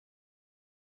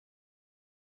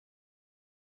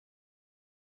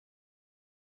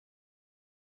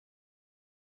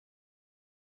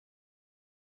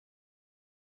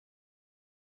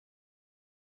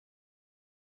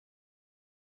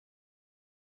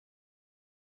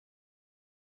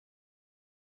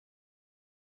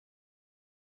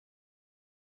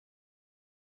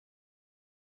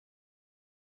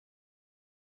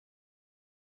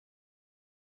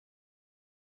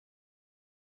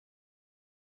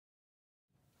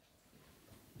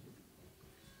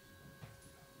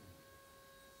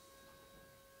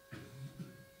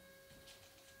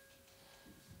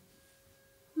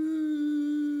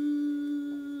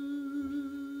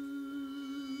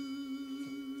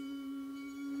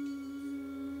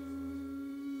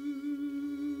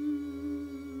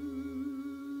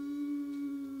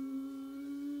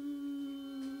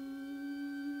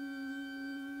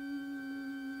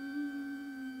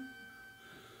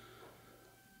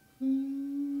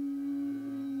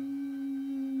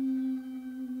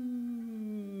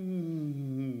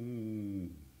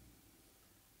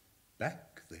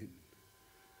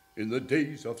in the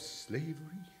days of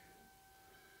slavery.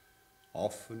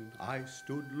 Often I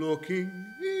stood looking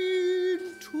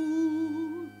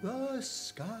into the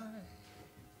sky.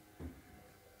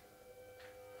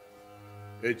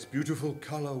 Its beautiful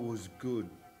color was good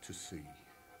to see.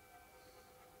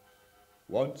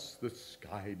 Once the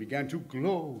sky began to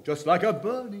glow just like a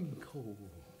burning coal.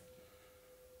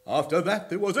 After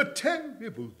that there was a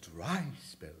terrible dry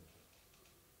spell.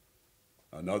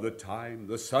 Another time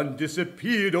the sun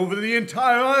disappeared over the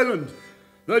entire island.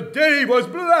 The day was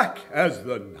black as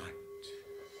the night.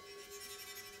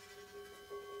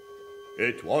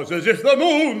 It was as if the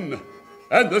moon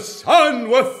and the sun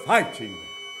were fighting.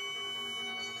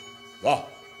 The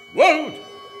world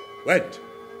went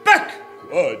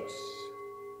backwards.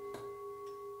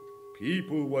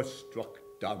 People were struck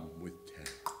dumb with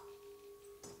terror.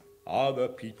 Other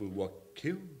people were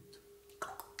killed.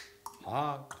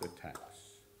 Heart attacks.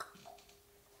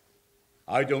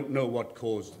 I don't know what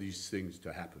caused these things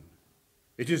to happen.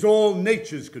 It is all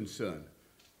nature's concern.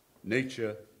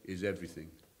 Nature is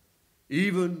everything,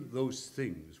 even those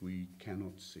things we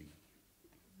cannot see.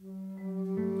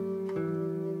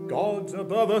 Gods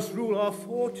above us rule our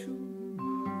fortune.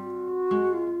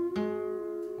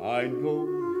 I know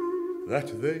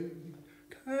that they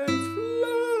can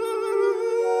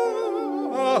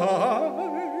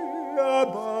fly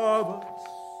above us.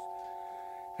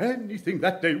 Anything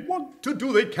that they want to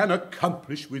do, they can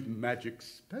accomplish with magic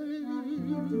spells.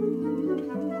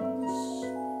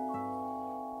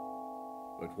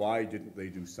 But why didn't they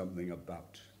do something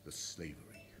about the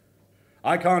slavery?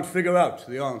 I can't figure out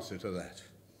the answer to that.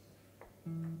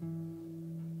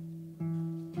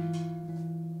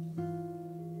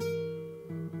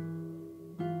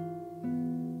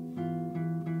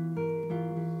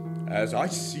 As I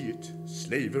see it,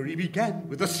 slavery began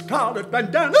with the scarlet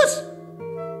bandanas.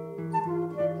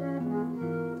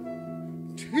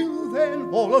 Till then,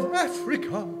 all of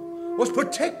Africa was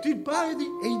protected by the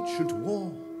ancient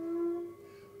war.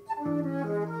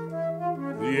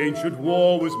 The ancient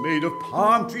war was made of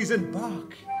palm trees and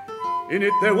bark. In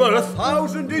it there were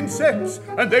 1,000 insects,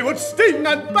 and they would sting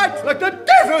and bite like the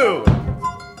devil.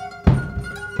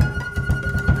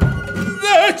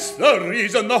 That's the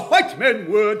reason the white men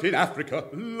weren't in Africa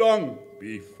long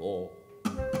before.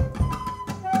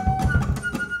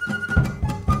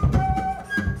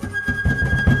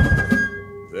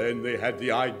 Then they had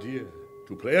the idea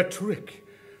to play a trick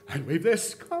and wave their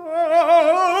scarlet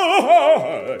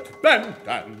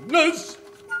bandanas.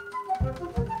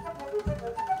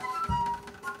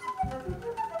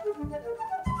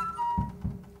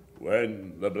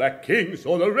 When the black king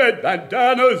saw the red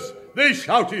bandanas, they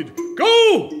shouted,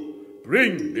 "Go!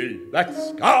 Bring me that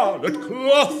scarlet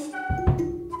cloth!"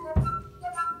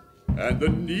 And the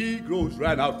Negroes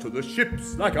ran out to the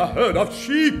ships like a herd of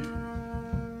sheep.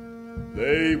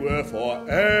 They were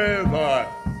forever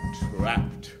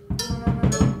trapped.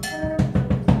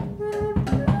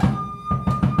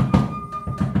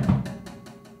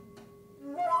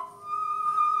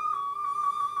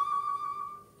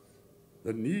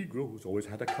 The Negroes always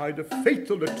had a kind of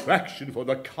fatal attraction for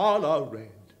the color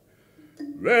red.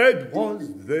 Red was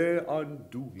their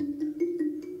undoing.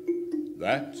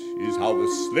 That is how the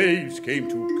slaves came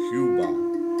to Cuba.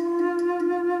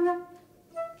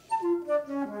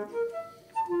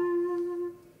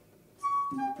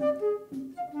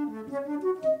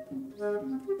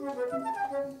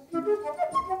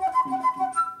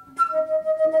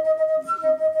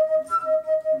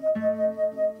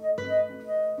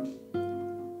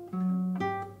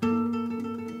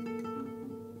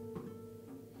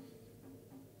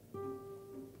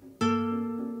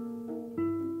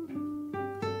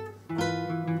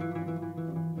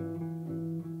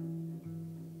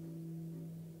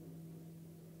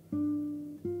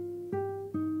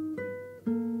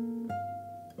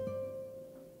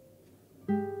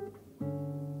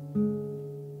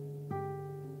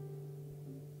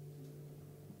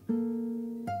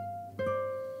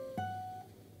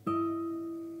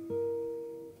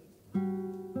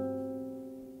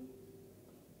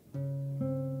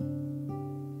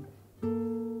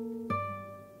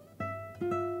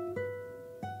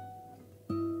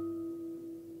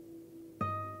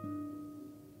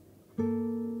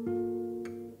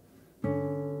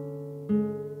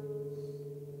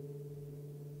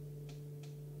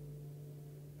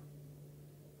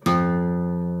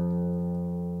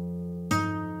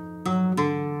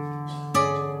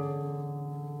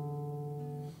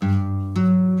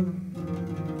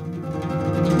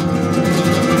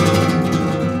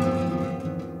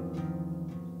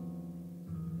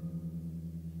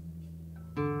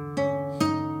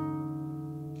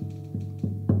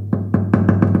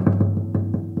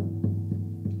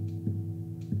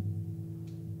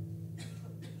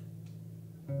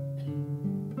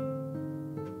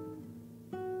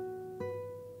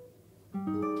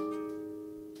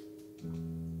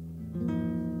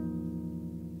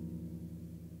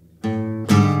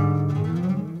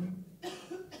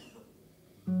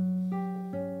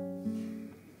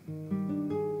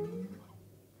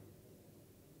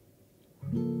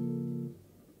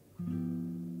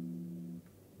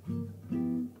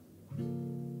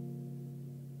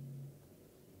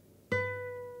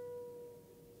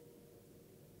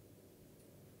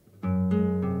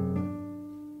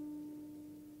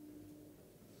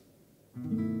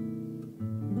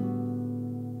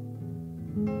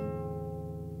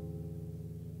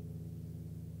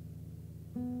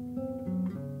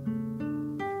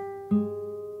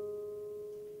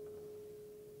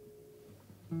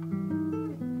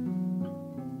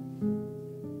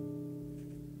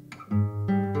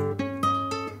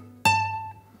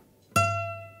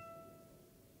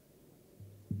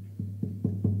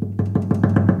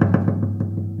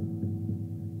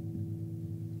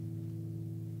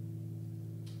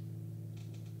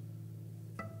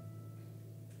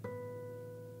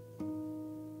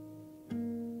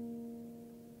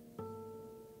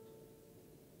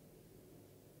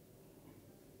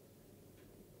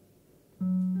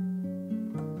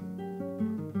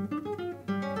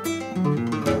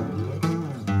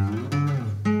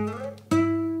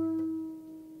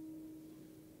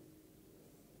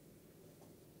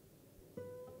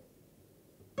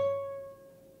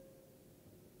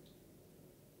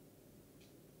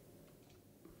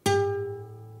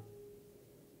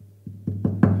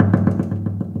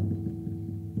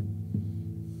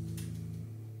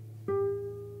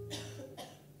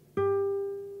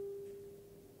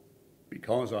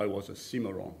 because I was a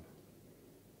Cimarrón.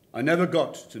 I never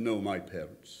got to know my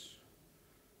parents.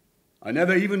 I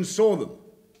never even saw them.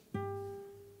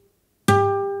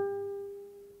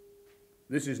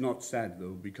 This is not sad,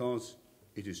 though, because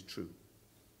it is true.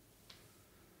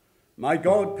 My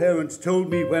godparents told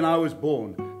me when I was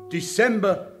born,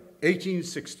 December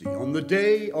 1860, on the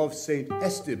day of Saint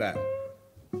Esteban,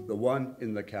 the one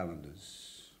in the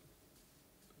calendars.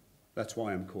 That's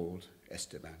why I'm called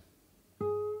Esteban.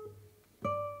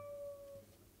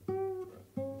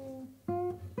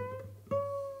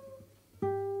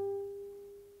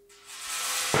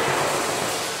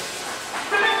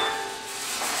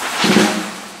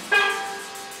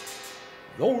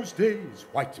 Those days,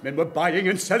 white men were buying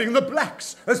and selling the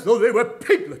blacks as though they were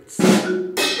piglets.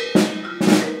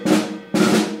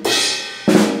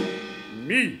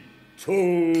 Me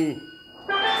too.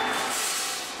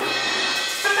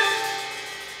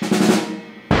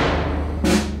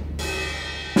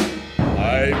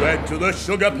 I went to the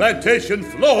sugar plantation,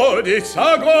 Flor de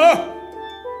Sagua.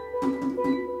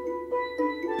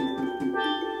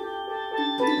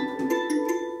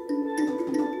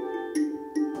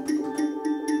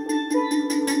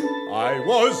 I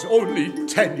was only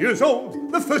 10 years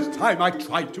old the first time I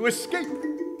tried to escape.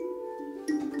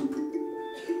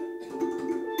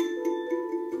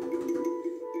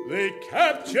 They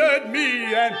captured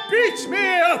me and beat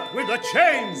me up with the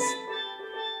chains.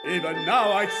 Even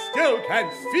now I still can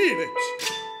feel it.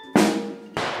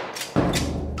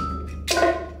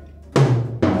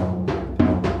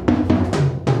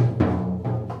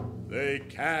 They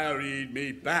carried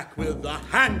me back with the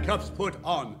handcuffs put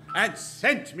on and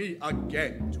sent me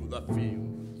again to the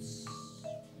fields.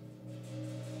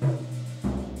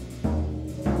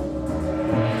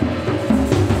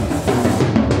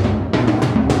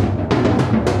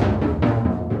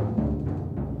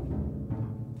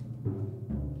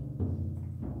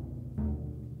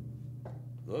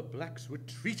 The blacks were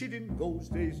treated in those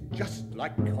days just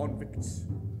like convicts.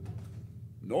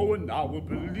 No one now will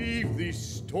believe these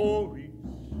stories,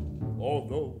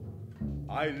 although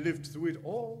I lived through it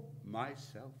all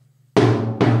myself.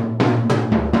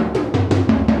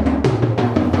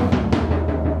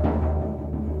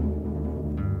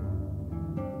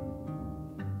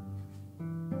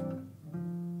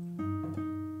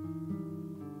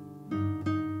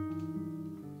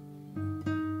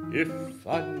 If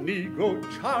a Negro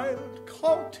child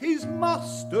caught his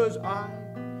master's eye,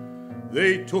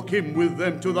 they took him with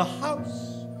them to the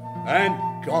house, and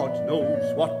God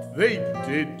knows what they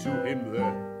did to him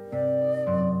there.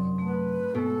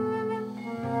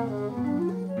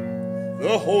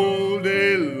 The whole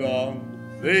day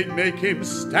long, they'd make him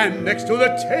stand next to the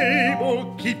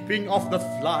table, keeping off the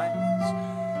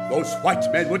flies. Those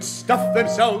white men would stuff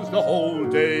themselves the whole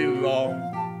day long.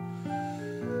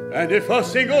 And if a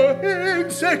single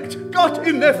insect got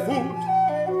in their food,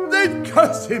 they'd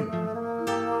curse him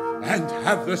and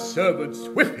have the servants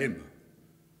whip him.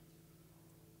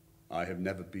 I have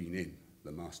never been in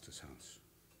the master's house.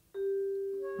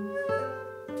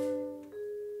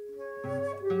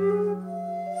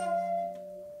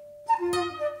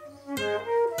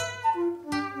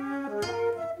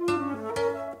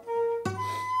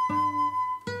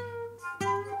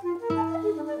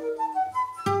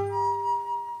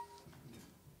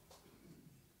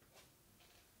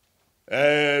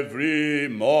 Every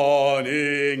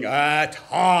morning at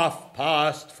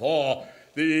 4:30,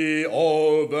 the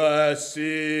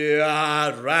overseer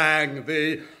rang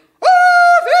the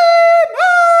Ave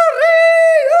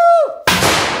Maria!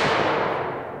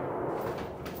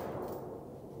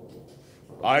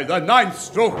 By the 9th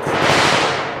stroke,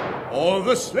 all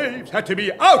the slaves had to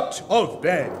be out of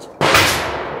bed.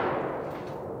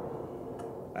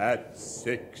 At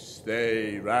 6,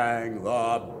 they rang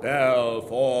the bell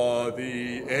for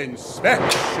the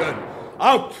inspection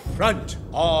out front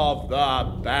of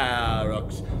the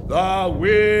barracks. The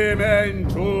women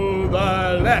to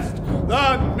the left,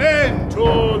 the men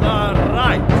to the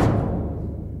right.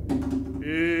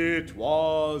 It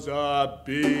was a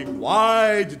big,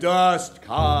 wide,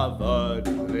 dust-covered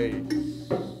place.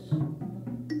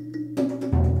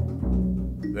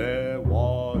 There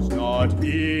was not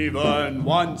even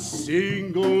one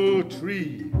single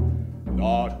tree,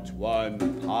 not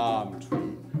one palm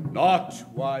tree, not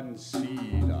one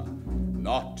cedar,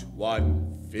 not one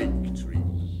fig tree.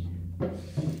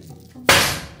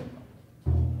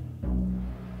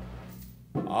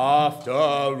 After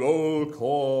roll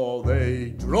call, they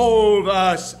drove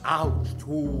us out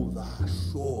to the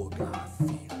sugar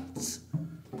fields.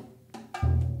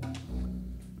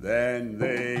 Then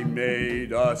they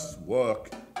made us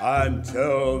work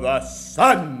until the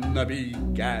sun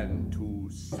began to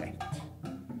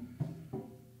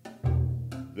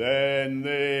Then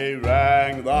they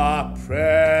rang the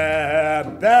prayer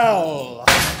bell.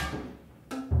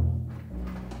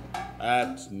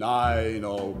 At 9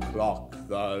 o'clock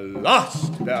the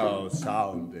last bell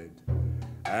sounded,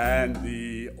 and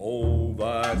the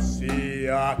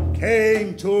overseer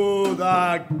came to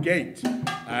the gate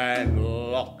and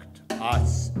locked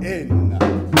us in.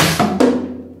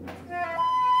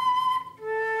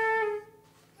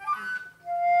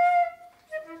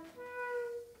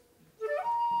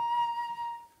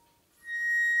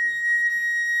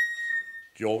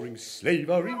 During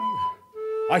slavery,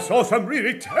 I saw some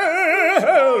really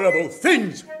terrible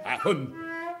things happen.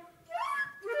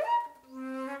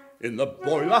 In the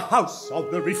boiler house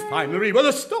of the refinery were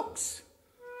the stocks.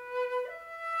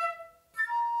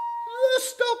 The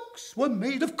stocks were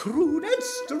made of crude and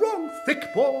strong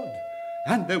thick board,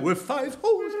 and there were 5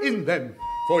 holes in them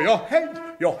for your head,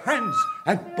 your hands,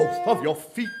 and both of your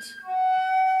feet.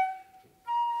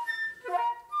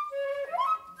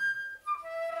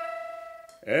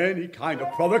 Any kind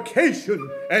of provocation,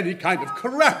 any kind of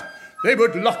crap, they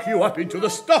would lock you up into the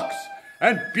stocks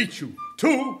and beat you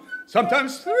 2,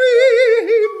 sometimes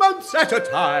 3 months at a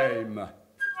time.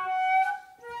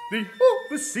 The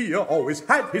overseer always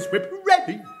had his whip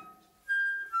ready.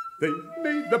 They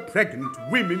made the pregnant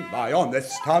women lie on their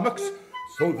stomachs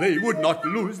so they would not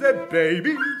lose their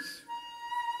babies.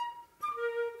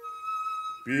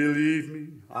 Believe me,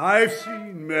 I've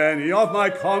seen many of my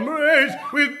comrades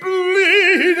with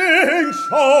bleeding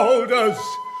shoulders.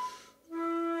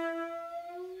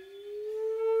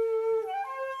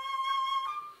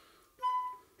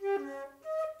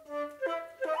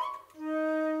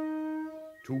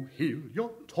 To heal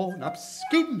your torn-up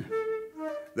skin,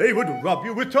 they would rub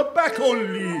you with tobacco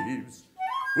leaves,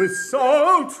 with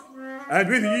salt, and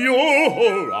with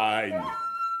urine.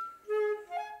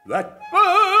 That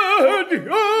burned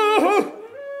you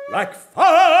like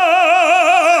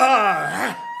fire.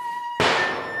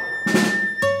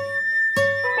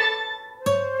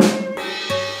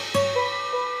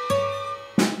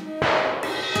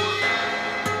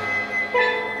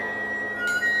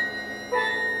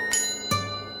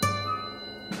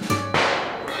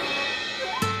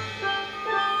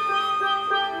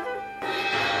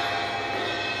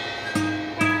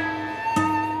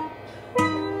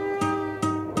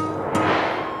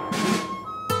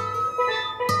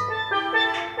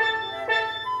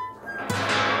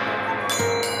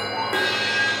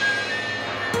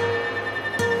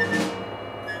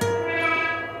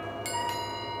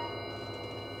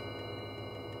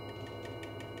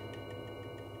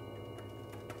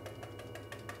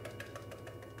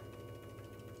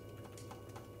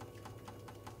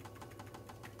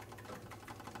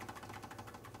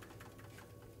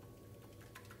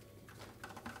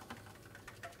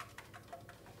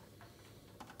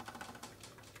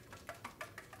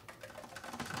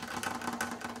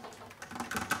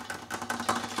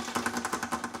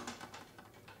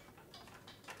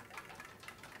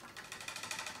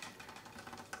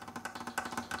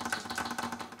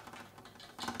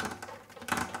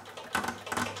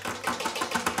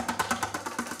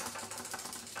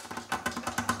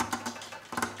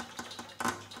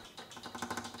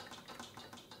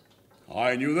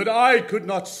 I knew that I could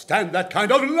not stand that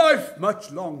kind of life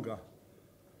much longer.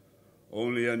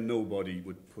 Only a nobody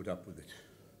would put up with it.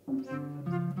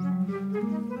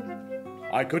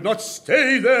 I could not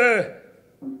stay there.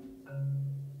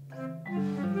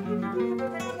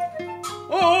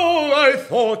 All I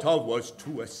thought of was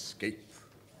to escape.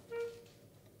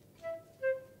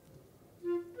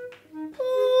 Often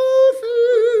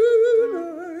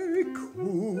I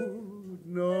could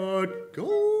not go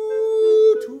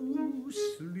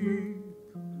sleep.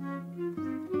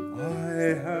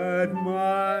 I had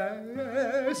my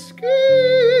escape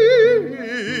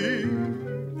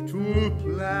to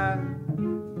plan.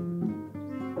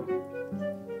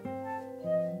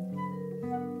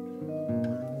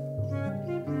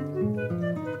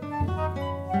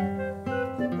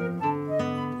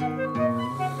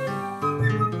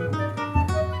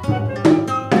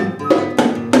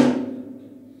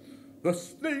 The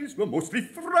slaves were mostly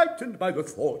frightened by the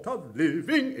thought of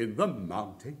living in the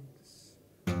mountains.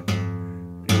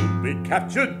 You'll be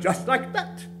captured just like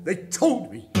that, they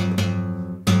told me.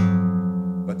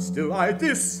 But still I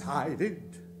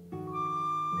decided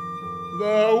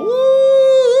the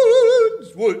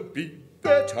woods would be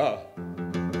better.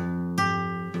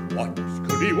 What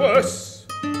could be worse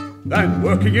than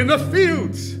working in the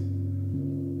fields?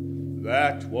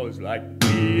 That was like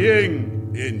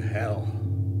being in hell.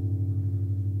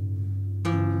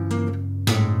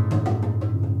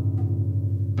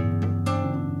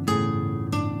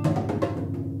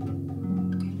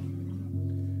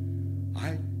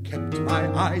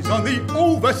 eyes on the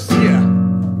overseer.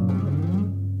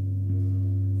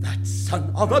 That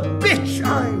son of a bitch,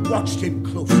 I watched him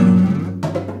closely.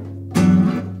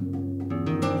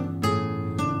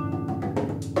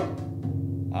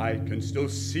 I can still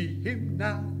see him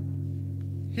now.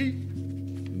 He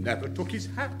never took his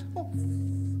hat off.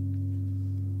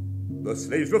 The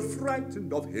slaves were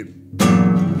frightened of him.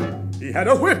 He had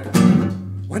a whip.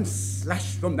 One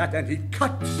slash from that and he'd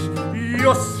cut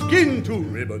your skin to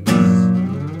ribbons.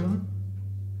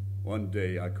 One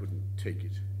day I couldn't take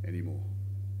it anymore.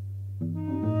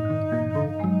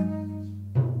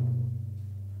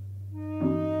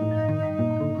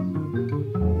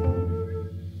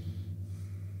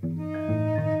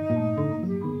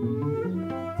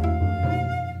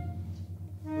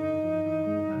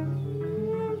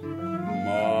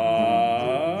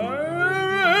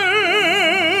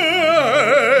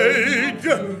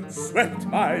 Swept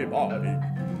my body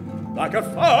like a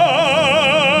fire.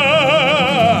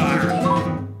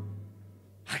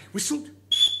 I whistled,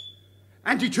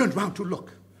 and he turned round to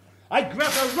look. I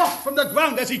grabbed a rock from the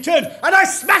ground as he turned, and I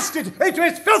smashed it into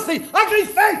his filthy, ugly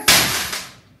face.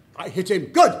 I hit him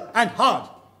good and hard.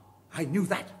 I knew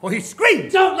that, for he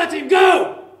screamed. Don't let him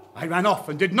go! I ran off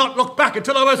and did not look back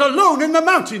until I was alone in the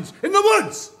mountains, in the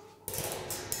woods.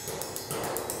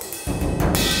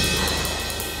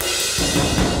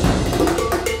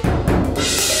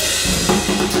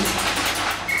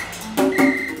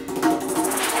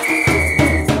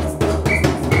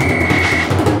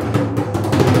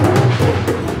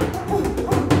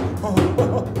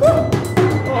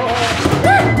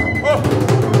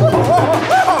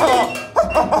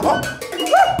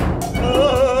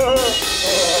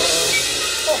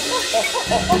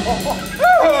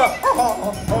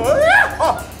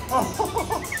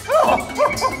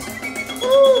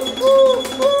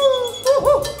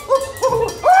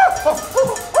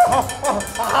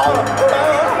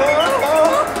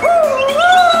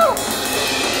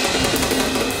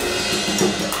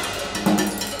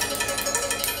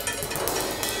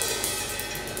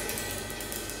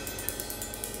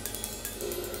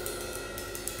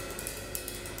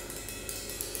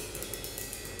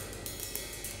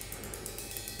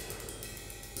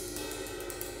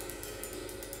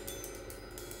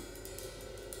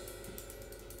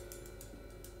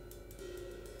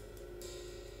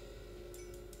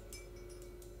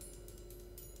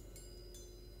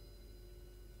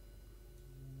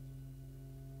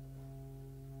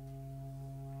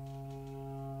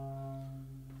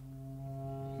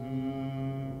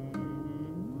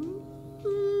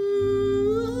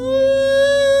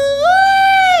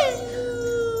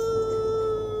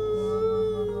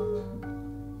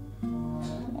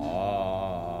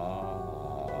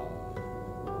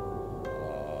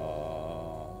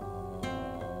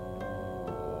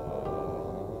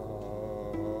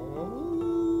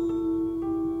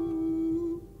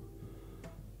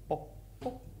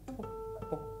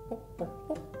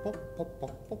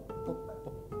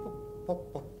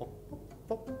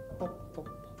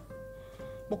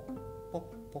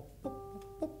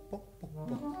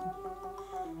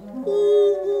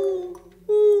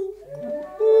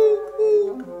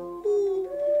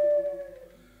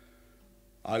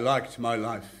 I liked my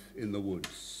life in the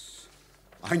woods.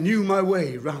 I knew my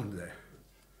way round there.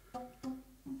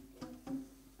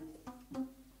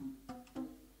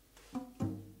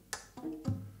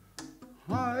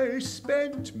 I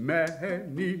spent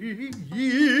many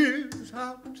years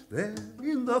out there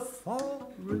in the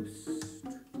forest.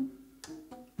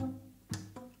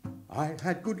 I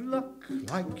had good luck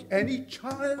like any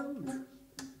child.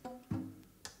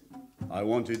 I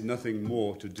wanted nothing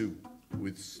more to do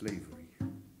with slavery.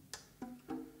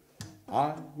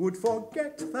 I would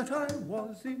forget that I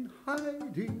was in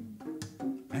hiding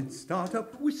and start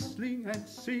up whistling and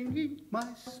singing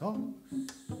my songs.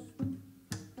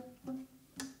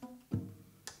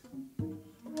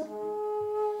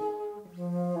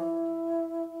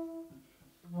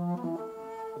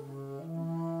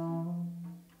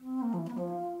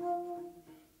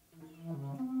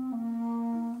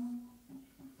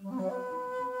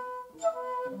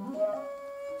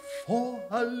 For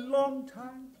a long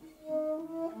time,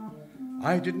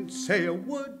 I didn't say a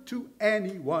word to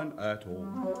anyone at all.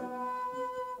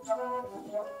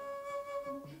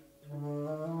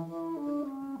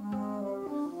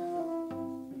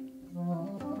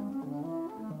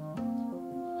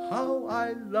 How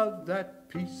I love that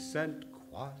peace and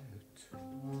quiet.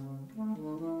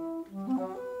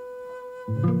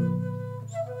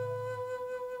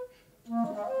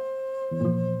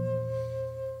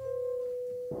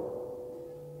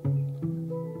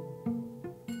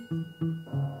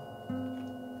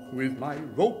 With my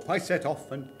rope I set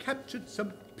off and captured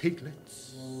some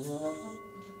piglets.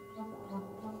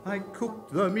 I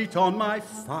cooked the meat on my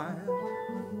fire.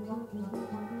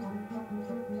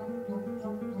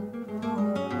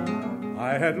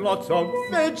 I had lots of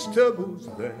vegetables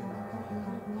there,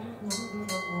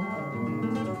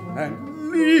 and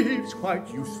leaves quite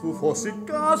useful for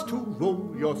cigars to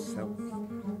roll yourself,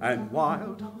 and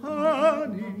wild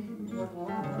honey.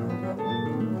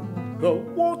 The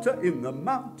water in the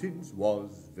mountains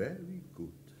was very good.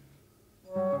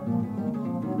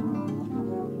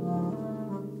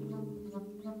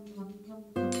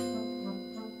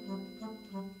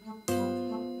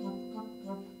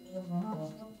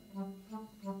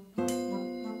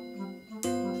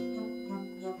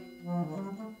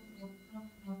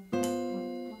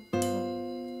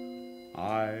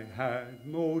 I had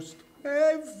most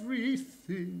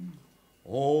everything,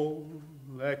 all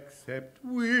except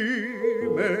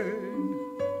women.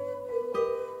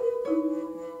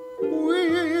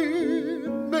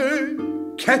 Women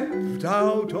kept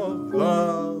out of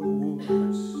the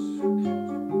woods.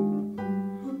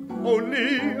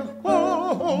 Only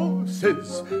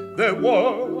horses, there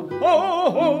were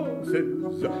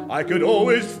horses. I could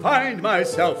always find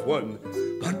myself one.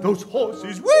 But those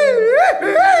horses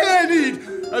whinnied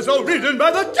as though ridden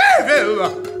by the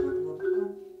devil.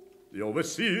 The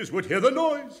overseers would hear the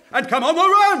noise and come on the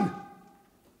run.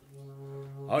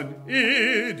 An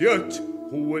idiot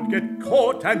who would get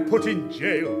caught and put in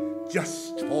jail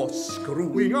just for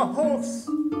screwing a horse.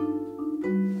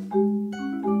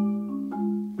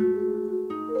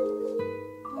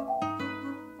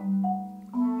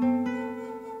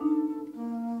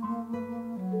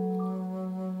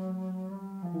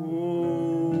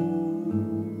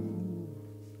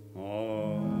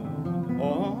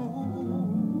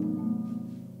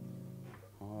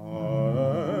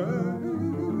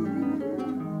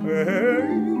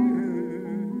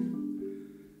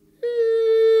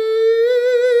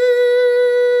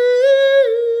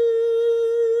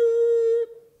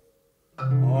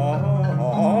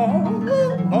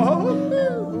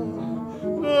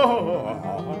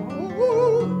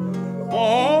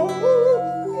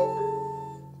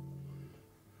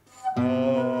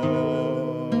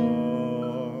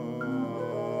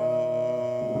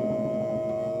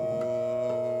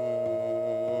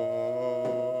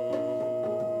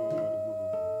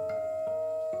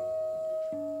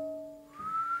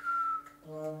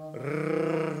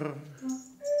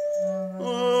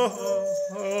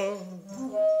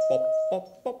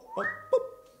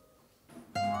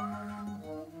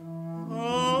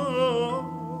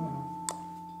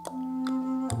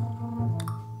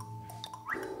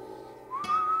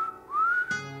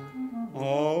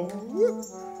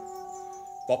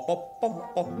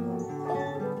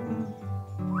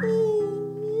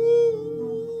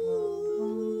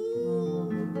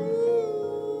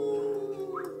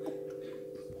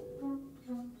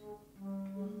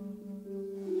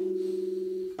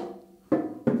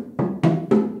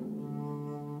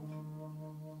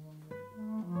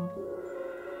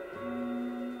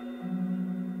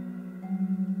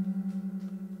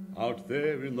 Out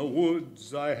there in the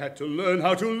woods, I had to learn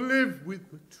how to live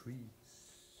with the trees.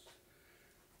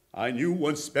 I knew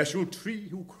one special tree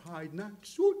who cried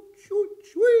nights, "Woot, woot,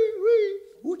 wee, wee,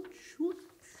 woot, woot,"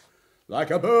 like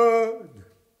a bird.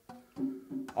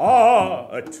 Ah,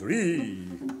 a tree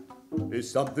is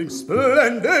something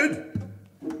splendid.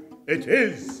 It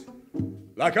is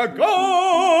like a god.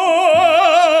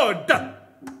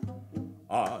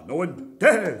 Ah, no one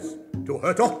dares to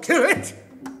hurt or kill it.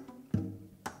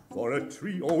 For a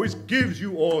tree always gives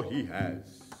you all he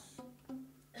has.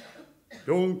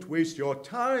 Don't waste your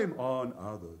time on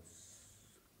others.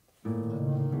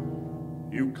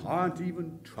 You can't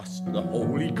even trust the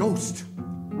Holy Ghost.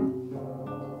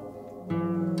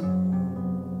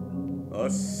 A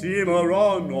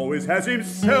Cimarrón always has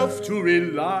himself to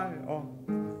rely on.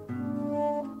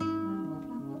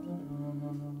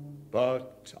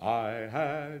 But I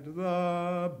had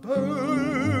the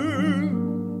birds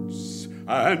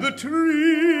and the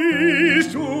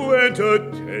trees to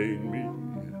entertain me,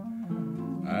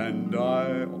 and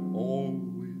I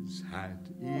always had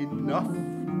enough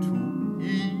to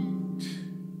eat.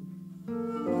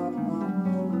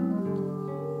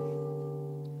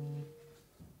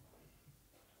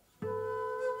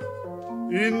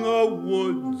 In the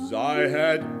woods I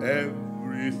had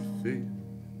everything.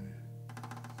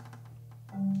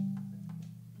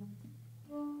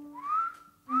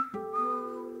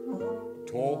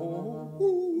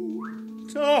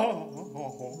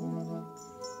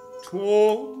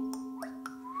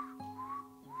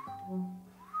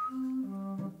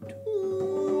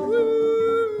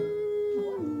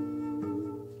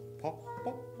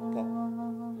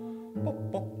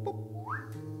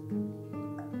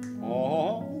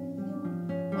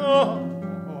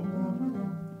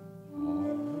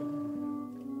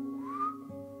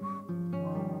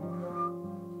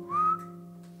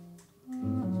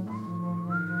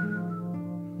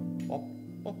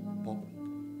 pop, pop,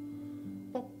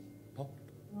 pop, pop.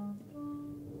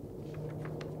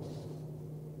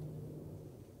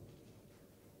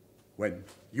 When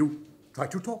you try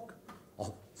to talk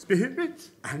of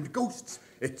spirits and ghosts,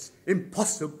 it's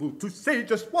impossible to say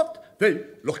just what they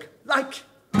look like.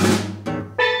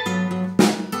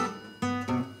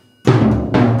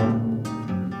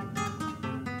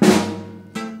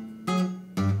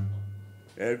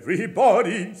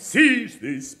 Everybody sees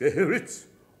these spirits,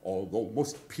 although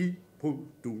most people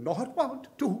do not want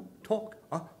to talk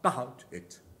about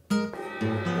it.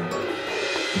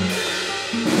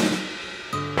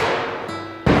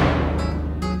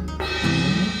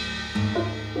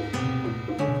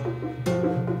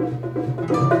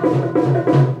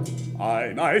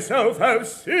 I myself have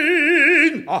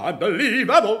seen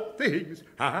unbelievable things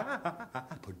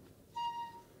happen.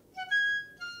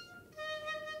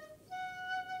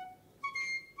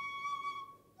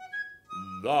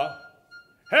 The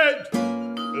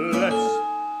headless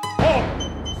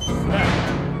horseman,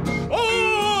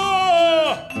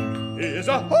 is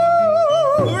a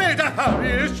horrid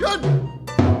apparition.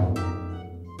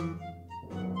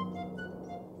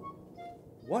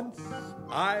 Once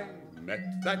I met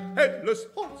that headless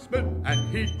horseman, and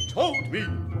he told me,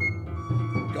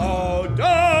 go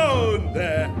down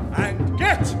there and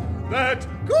get that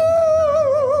gold.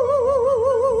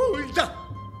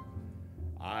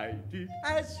 I did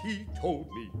as he told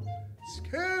me,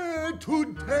 scared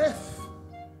to death.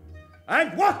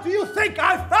 And what do you think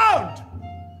I found?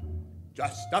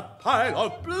 Just a pile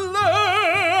of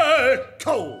black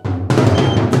coal.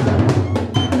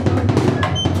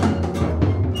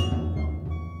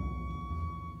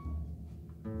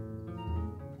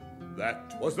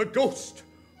 That was the ghost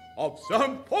of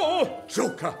some poor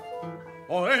joker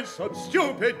or some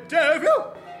stupid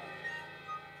devil.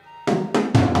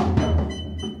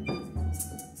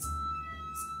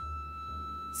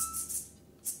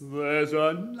 There's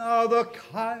another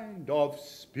kind of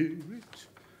spirit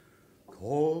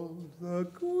called the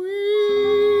Ouija's.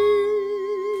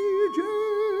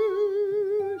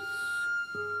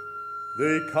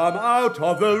 They come out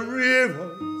of the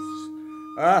rivers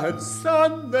and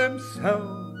sun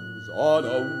themselves on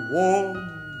a warm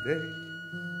day.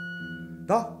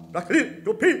 Dark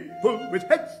little people with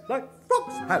heads like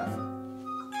frogs have.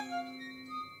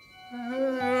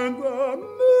 And the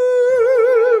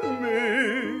mermaids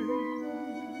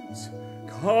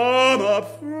come up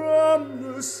from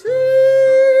the sea,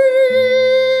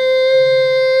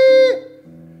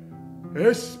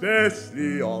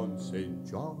 especially on St.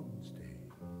 John's Day.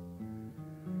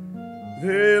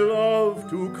 They love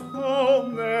to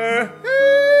comb their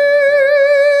hair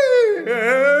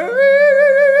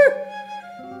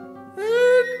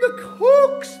and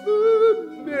coax the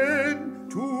men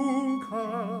to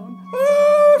come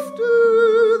after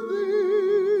them.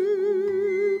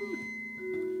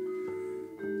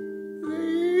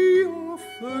 They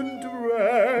often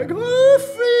drag a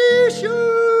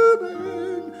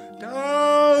fisherman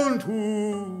down to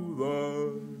the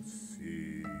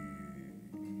sea.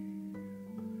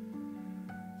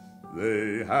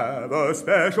 They have a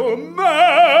special magic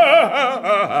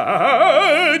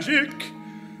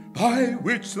by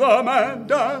which the man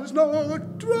does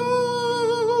not drown.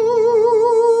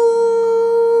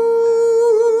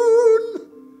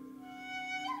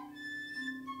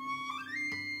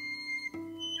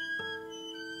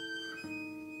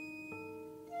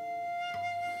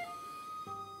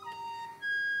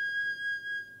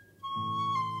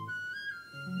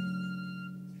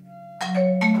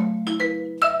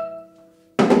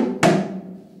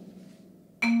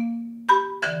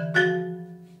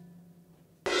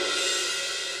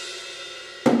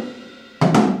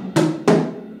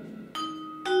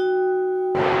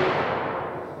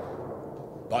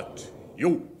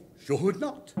 You should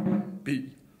not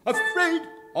be afraid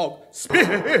of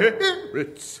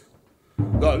spirits.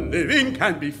 The living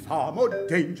can be far more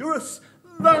dangerous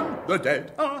than the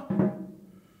dead are.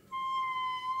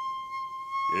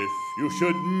 If you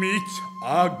should meet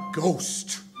a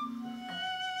ghost,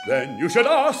 then you should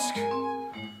ask,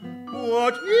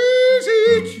 what is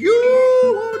it you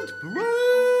want,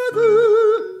 brother?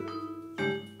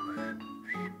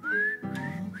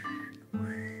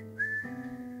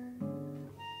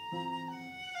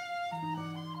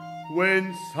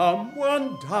 When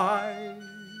someone dies,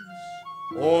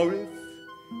 or if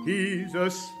he's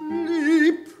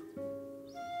asleep,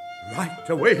 right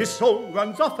away his soul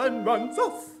runs off and runs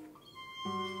off.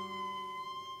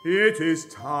 It is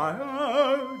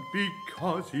tired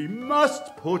because he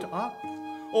must put up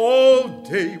all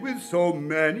day with so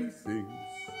many things.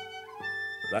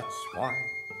 That's why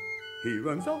he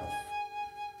runs off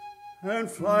and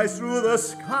flies through the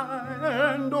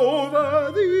sky and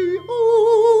over the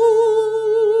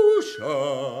ocean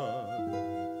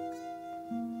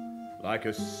like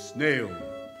a snail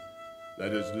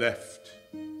that has left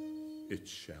its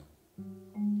shell.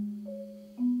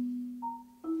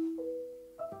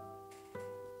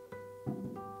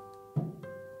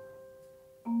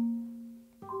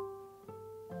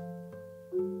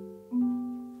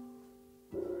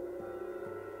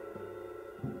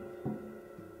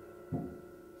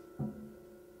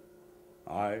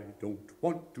 I don't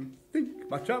want to think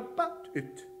much about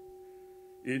it.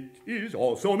 It is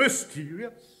all so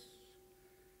mysterious.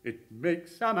 It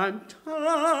makes a man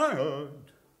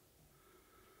tired.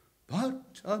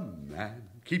 But a man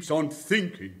keeps on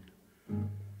thinking,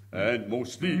 and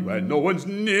mostly when no one's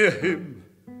near him,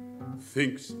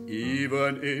 thinks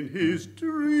even in his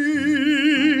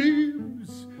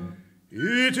dreams.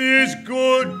 It is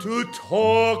good to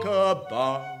talk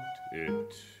about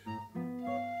it.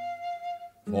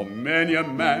 For many a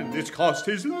man it's cost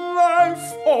his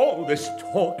life, all this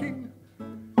talking.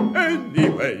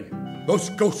 Anyway, those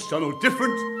ghosts are no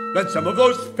different than some of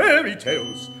those fairy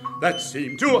tales that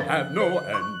seem to have no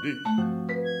ending.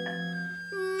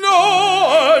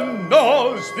 No one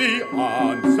knows the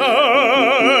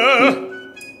answer.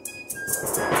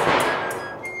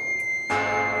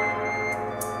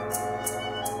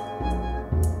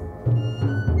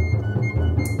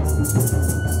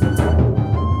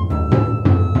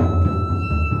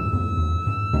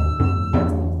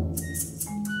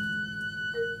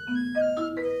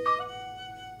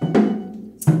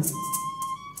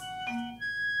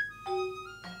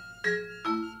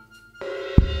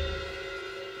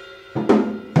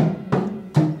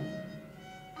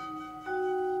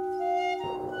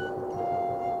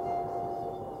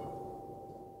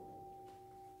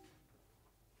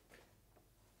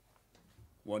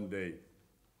 One day,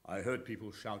 I heard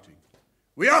people shouting,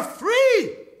 "We are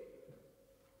free!"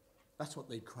 That's what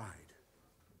they cried.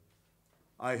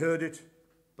 I heard it,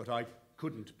 but I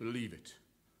couldn't believe it.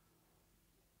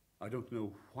 I don't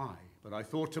know why, but I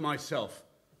thought to myself,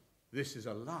 this is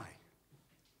a lie.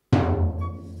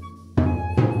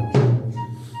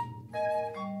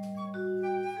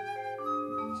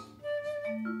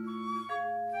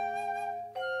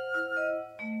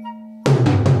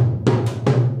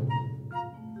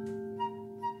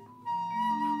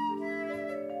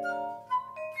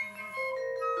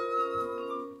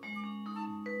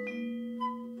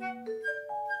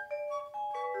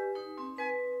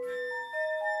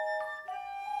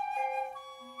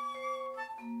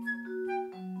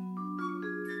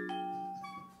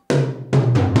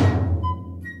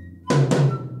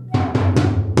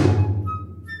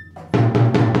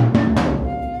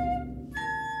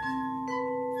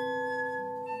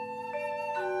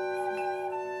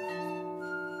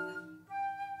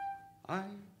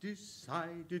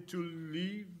 Decided to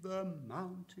leave the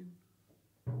mountain.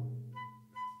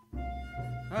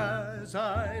 As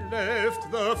I left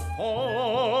the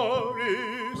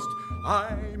forest,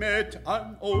 I met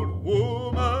an old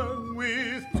woman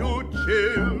with 2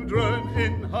 children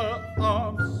in her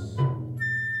arms.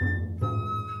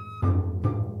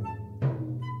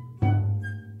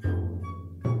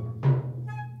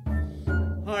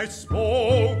 I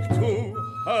spoke to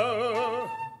her.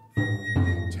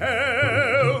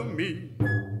 Tell me,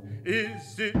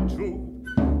 is it true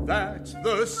that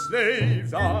the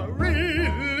slaves are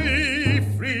really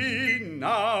free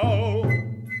now?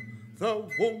 The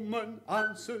woman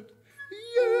answered,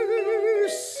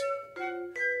 yes,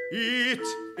 it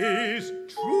is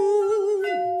true.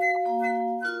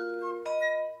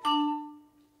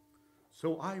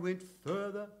 So I went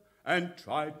further and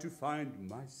tried to find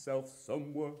myself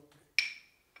some work.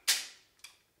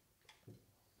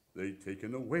 They'd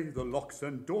taken away the locks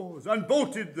and doors and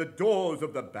bolted the doors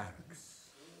of the barracks.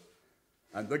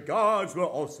 And the guards were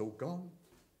also gone.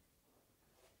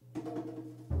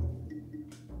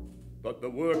 But the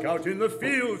work out in the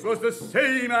fields was the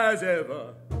same as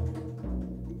ever.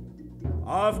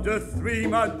 After 3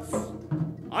 months,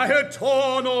 I had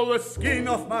torn all the skin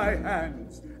off my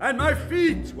hands, and my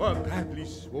feet were badly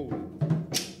swollen.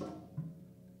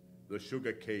 The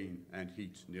sugar cane and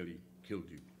heat nearly killed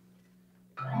you.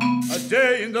 A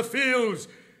day in the fields,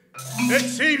 it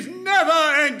seems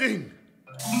never ending.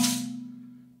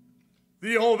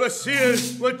 The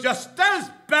overseers were just as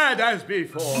bad as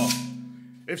before.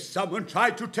 If someone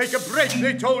tried to take a break,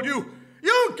 they told you,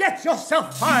 "You get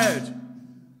yourself fired."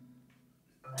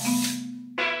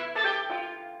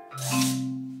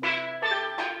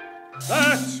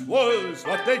 That was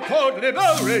what they called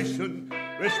liberation,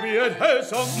 which we had heard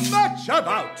so much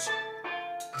about.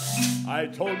 I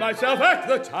told myself at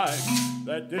the time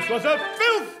that this was a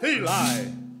filthy lie.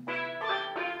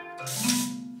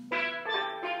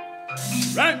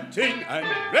 Ranting and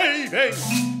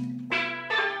raving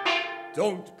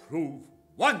don't prove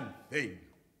one thing.